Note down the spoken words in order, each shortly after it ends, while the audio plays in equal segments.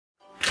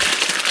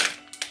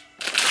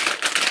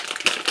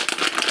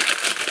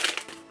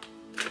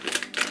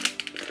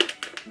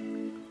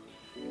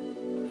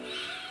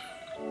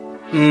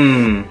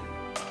Sehr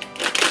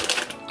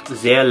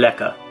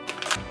lecker.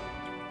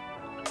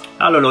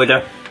 Hallo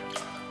Leute,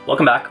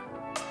 welcome back.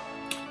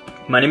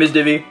 My name is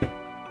Divi,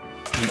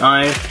 and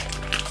I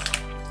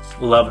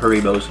love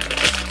Haribos.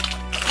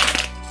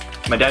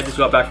 My dad just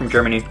got back from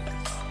Germany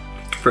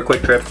for a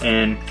quick trip,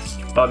 and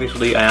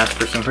obviously I asked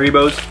for some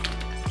Haribos.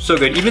 So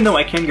good, even though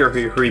I can get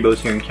Haribos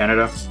here in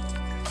Canada.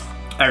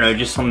 I don't know,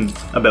 just something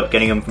about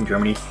getting them from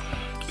Germany.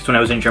 Because when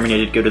I was in Germany, I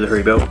did go to the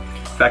Haribo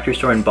factory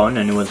store in Bonn,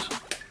 and it was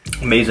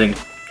amazing.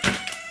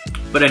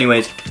 But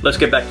anyways, let's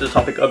get back to the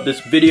topic of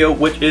this video,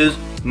 which is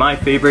my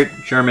favorite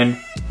German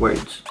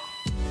words.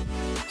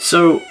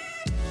 So,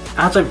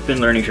 as I've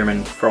been learning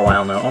German for a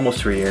while now, almost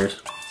 3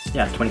 years.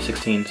 Yeah,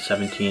 2016,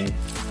 17,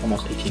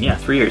 almost 18, yeah,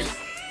 3 years.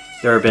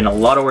 There have been a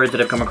lot of words that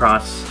I've come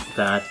across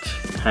that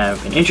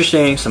have been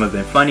interesting, some have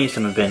been funny,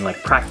 some have been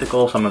like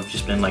practical, some have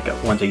just been like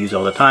ones I use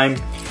all the time.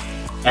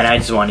 And I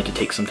just wanted to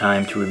take some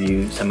time to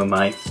review some of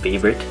my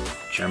favorite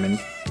German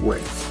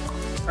words.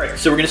 Alright,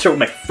 so we're gonna start with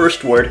my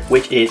first word,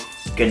 which is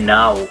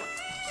genau.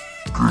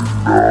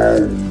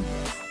 Genau.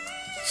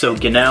 So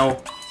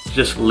genau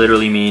just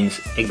literally means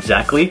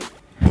exactly.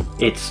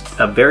 It's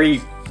a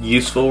very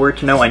useful word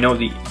to know. I know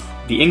the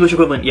English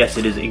equivalent, yes,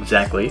 it is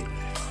exactly.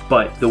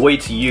 But the way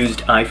it's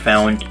used, I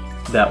found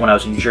that when I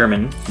was in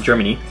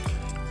Germany,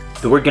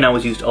 the word genau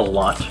was used a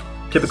lot.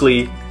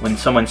 Typically, when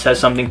someone says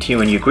something to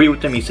you and you agree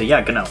with them, you say,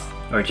 yeah, genau,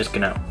 or just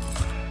genau.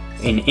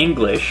 In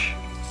English,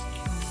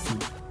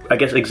 I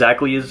guess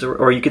exactly is,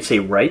 or you could say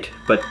right,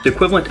 but the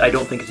equivalent I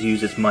don't think is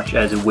used as much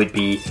as it would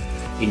be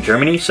in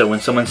Germany. So when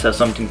someone says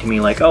something to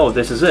me like, oh,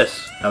 this is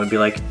this, I would be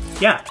like,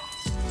 yeah.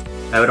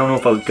 I don't know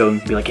if I would go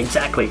and be like,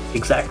 exactly,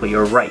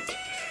 or right,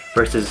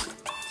 versus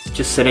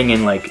just sitting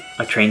in like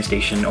a train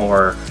station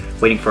or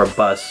waiting for a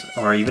bus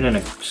or even in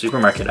a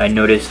supermarket. I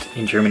noticed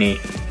in Germany,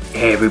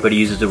 everybody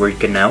uses the word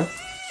genau.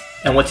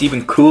 And what's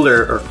even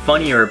cooler or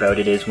funnier about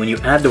it is when you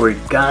add the word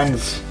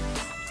ganz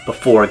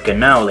before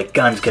genau, like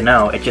ganz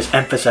genau, it just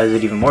emphasizes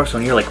it even more. So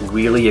when you're like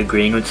really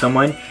agreeing with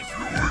someone,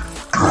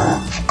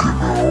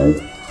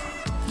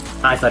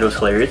 I thought it was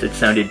hilarious. It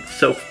sounded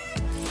so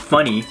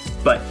funny,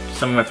 but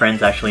some of my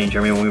friends actually in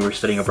Germany when we were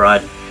studying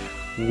abroad,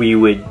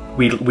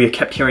 we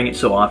kept hearing it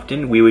so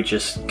often, we would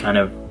just kind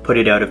of put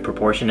it out of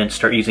proportion and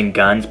start using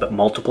ganz, but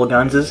multiple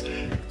ganses.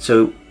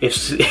 So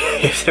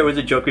if there was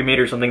a joke we made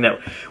or something that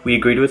we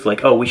agreed with,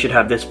 like, oh, we should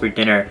have this for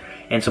dinner,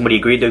 and somebody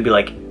agreed, they'd be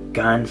like,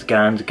 ganz,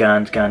 ganz,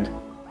 ganz, ganz,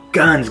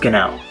 ganz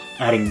genau,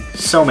 adding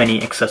so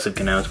many excessive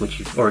genows,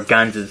 or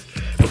ganses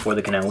before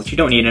the genau, which you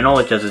don't need, and all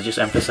it does is just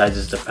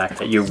emphasizes the fact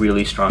that you're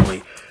really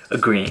strongly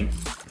agreeing.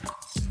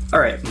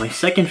 Alright, my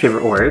second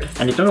favorite word,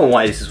 and I don't know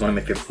why this is one of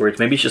my favorite words,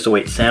 maybe it's just the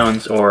way it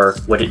sounds or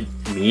what it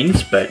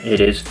means, but it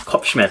is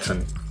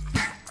Kopfschmerzen.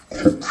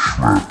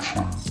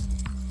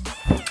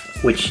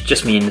 Which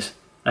just means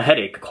a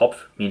headache. Kopf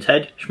means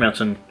head,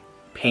 Schmerzen,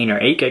 pain or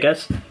ache, I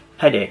guess.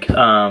 Headache.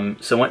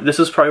 This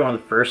is probably one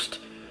of the first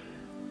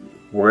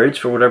words,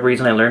 for whatever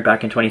reason, I learned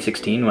back in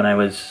 2016 when I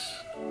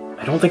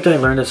don't think that I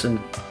learned this in...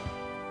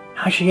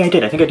 Actually, yeah, I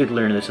did. I think I did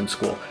learn this in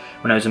school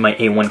when I was in my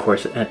A1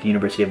 course at the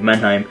University of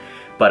Mannheim.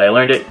 But I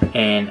learned it,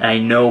 and I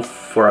know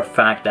for a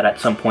fact that at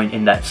some point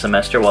in that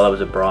semester while I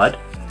was abroad,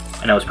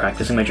 and I was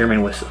practicing my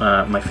German with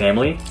my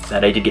family,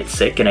 that I did get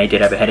sick and I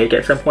did have a headache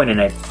at some point, and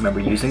I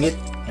remember using it,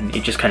 and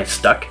it just kind of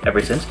stuck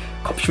ever since.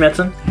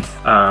 Kopfschmerzen.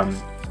 I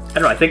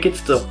don't know, I think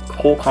it's the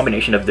whole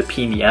combination of the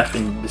P and the F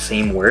in the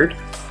same word,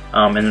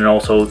 and then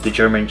also the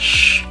German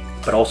sh,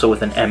 but also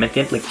with an M at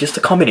the end. Like, just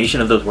the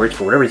combination of those words,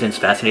 for whatever reason, is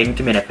fascinating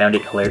to me, and I found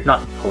it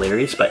not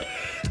hilarious, but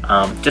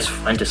just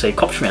fun to say.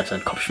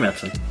 Kopfschmerzen,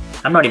 Kopfschmerzen.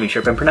 I'm not even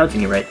sure if I'm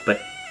pronouncing it right,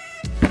 but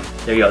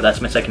there you go,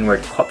 that's my second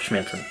word,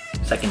 Kopfschmerzen.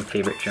 Second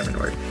favorite German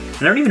word.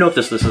 And I don't even know if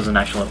this is an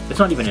actual, it's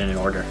not even in an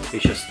order,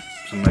 it's just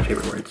some of my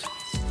favorite words.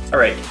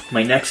 Alright,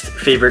 my next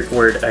favorite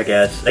word, I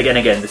guess,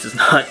 again, this is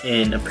not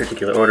in a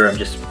particular order, I'm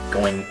just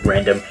going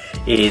random.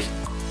 It is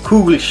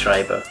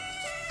Kugelschreiber.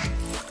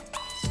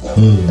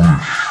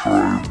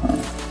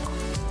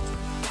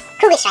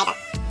 Kugelschreiber.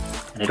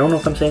 And I don't know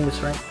if I'm saying this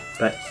right,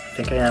 but I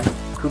think I am.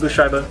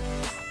 Kugelschreiber.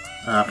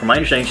 From my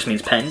understanding, it just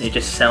means pen. It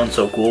just sounds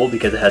so cool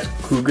because it has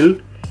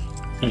Kugel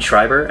and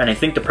Schreiber, and I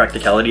think the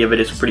practicality of it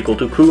is pretty cool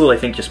too. Kugel, I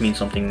think, just means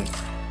something,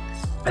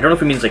 I don't know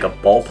if it means like a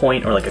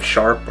ballpoint or like a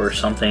sharp or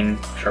something,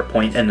 sharp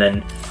point, and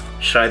then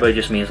Schreiber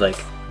just means like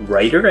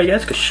writer, I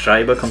guess, because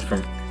Schreiber comes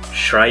from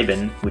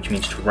schreiben, which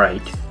means to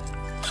write.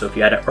 So if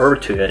you add an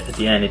to it at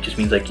the end, it just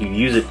means like you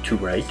use it to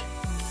write,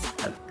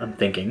 I'm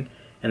thinking,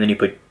 and then you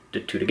put the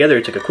two together,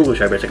 it's like a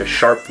Kugelschreiber, it's like a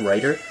sharp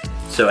writer.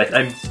 So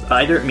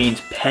either it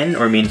means pen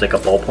or it means like a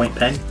ballpoint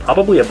pen.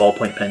 Probably a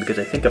ballpoint pen because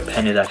I think a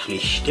pen is actually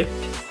Stift.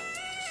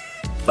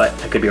 But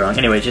I could be wrong.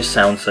 Anyway, it just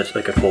sounds such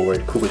like a cool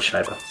word,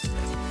 Kugelschreiber.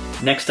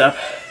 Next up,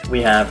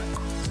 we have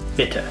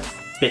bitte,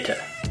 bitte,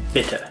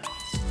 bitte.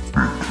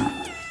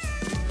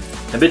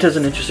 Now bitte is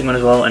an interesting one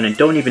as well, and I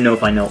don't even know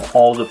if I know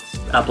all the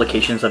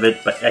applications of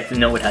it, but I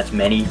know it has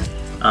many.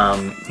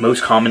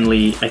 Most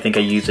commonly, I think I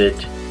use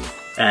it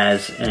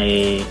as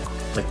a,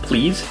 like,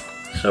 please.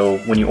 So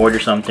when you order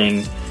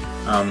something,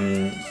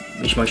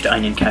 Ich möchte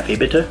einen Kaffee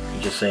bitte.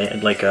 You just say,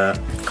 I'd like a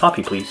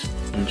coffee please,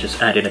 and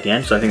just add it at the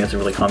end. So I think that's a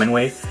really common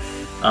way.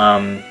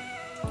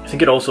 I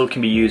think it also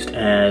can be used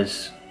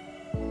as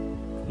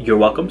you're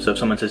welcome. So if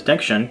someone says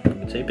Dankeschön, you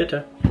can say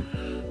bitte.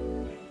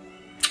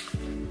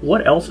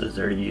 What else is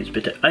there to use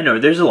bitte? I know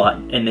there's a lot,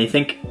 and I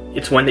think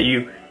it's one that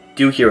you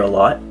do hear a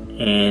lot.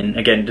 And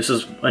again, this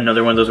is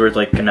another one of those words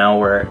like genau,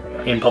 where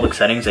in public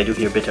settings I do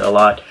hear bitte a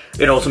lot.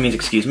 It also means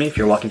excuse me if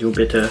you're walking to a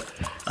bitte.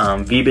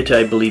 Wie bitte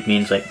I believe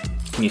means like,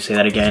 can you say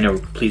that again, or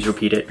please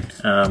repeat it.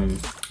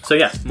 So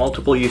yeah,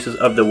 multiple uses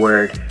of the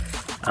word,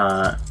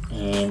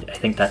 and I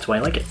think that's why I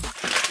like it.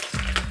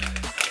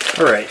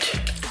 Alright.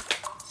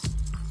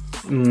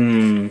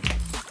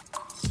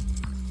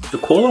 The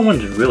cola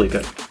one's really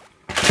good.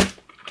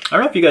 I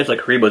don't know if you guys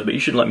like Haribos, but you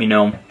should let me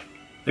know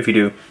if you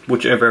do,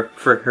 whichever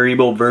for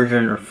Haribo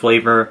version or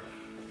flavor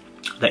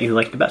that you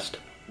like the best.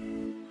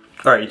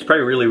 Alright, it's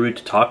probably really rude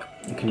to talk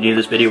and continue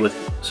this video with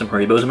some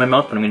Haribos in my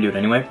mouth, but I'm gonna do it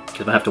anyway,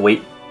 because if I have to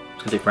wait,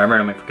 it's gonna take forever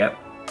and I might forget.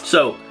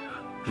 So,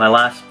 my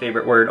last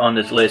favorite word on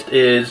this list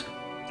is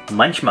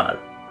manchmal.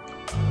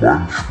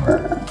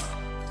 Manchmal.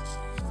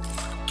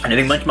 And I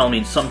think manchmal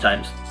means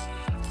sometimes.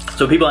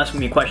 So people ask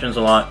me questions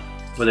a lot,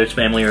 whether it's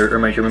family or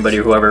my German buddy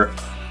or whoever,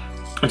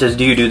 and says,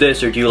 do you do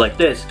this or do you like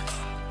this?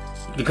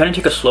 You kind of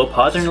take a slow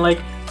pause and you're like,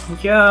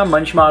 yeah,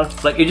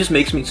 manchmal. Like, it just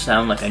makes me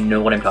sound like I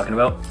know what I'm talking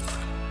about,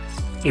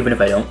 even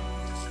if I don't.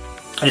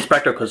 And it's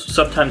practical because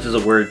sometimes is a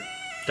word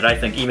that I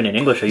think even in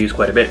English I use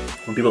quite a bit.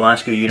 When people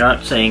ask you, you're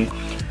not saying,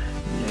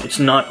 it's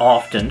not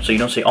often, so you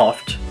don't say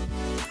oft.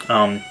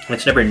 And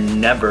it's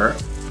never,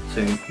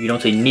 so you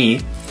don't say nie.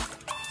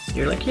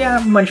 You're like, yeah,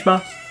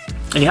 manchmal.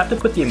 And you have to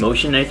put the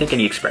emotion, I think, and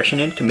the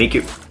expression in to make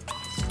it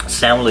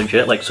sound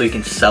legit, like so you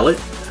can sell it.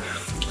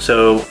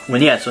 So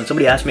when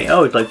somebody asks me,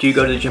 oh, it's like, do you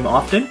go to the gym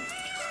often?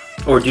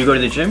 Or do you go to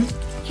the gym?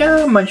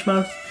 Yeah,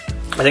 manchmal.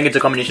 I think it's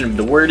a combination of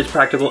the word is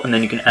practical, and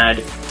then you can add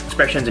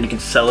expressions and you can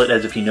sell it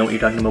as if you know what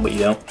you're talking about, but you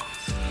don't.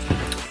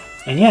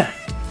 And yeah,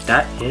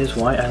 that is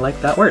why I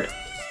like that word.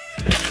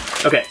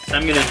 Okay,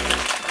 I'm gonna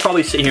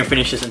probably sit here and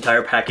finish this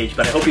entire package,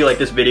 but I hope you like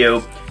this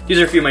video. These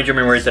are a few of my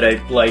German words that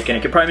I like, and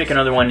I could probably make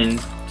another one in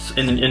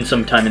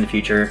some time in the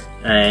future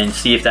and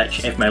see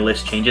if my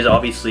list changes,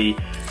 obviously,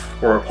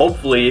 or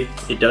hopefully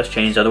it does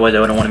change. Otherwise, I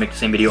wouldn't want to make the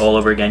same video all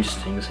over again,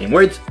 just saying the same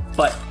words.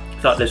 But I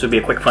thought this would be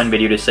a quick, fun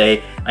video to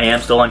say I am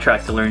still on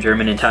track to learn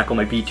German and tackle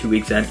my B2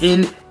 exam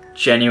in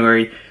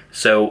January.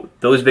 So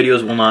those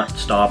videos will not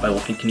stop. I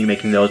will continue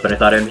making those, but I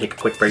thought I'd take a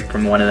quick break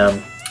from one of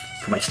them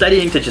for my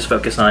studying to just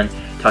focus on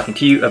talking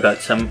to you about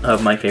some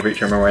of my favorite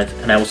German words.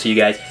 And I will see you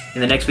guys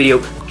in the next video.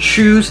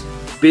 Tschüss,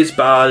 bis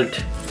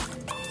bald,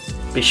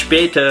 bis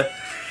später.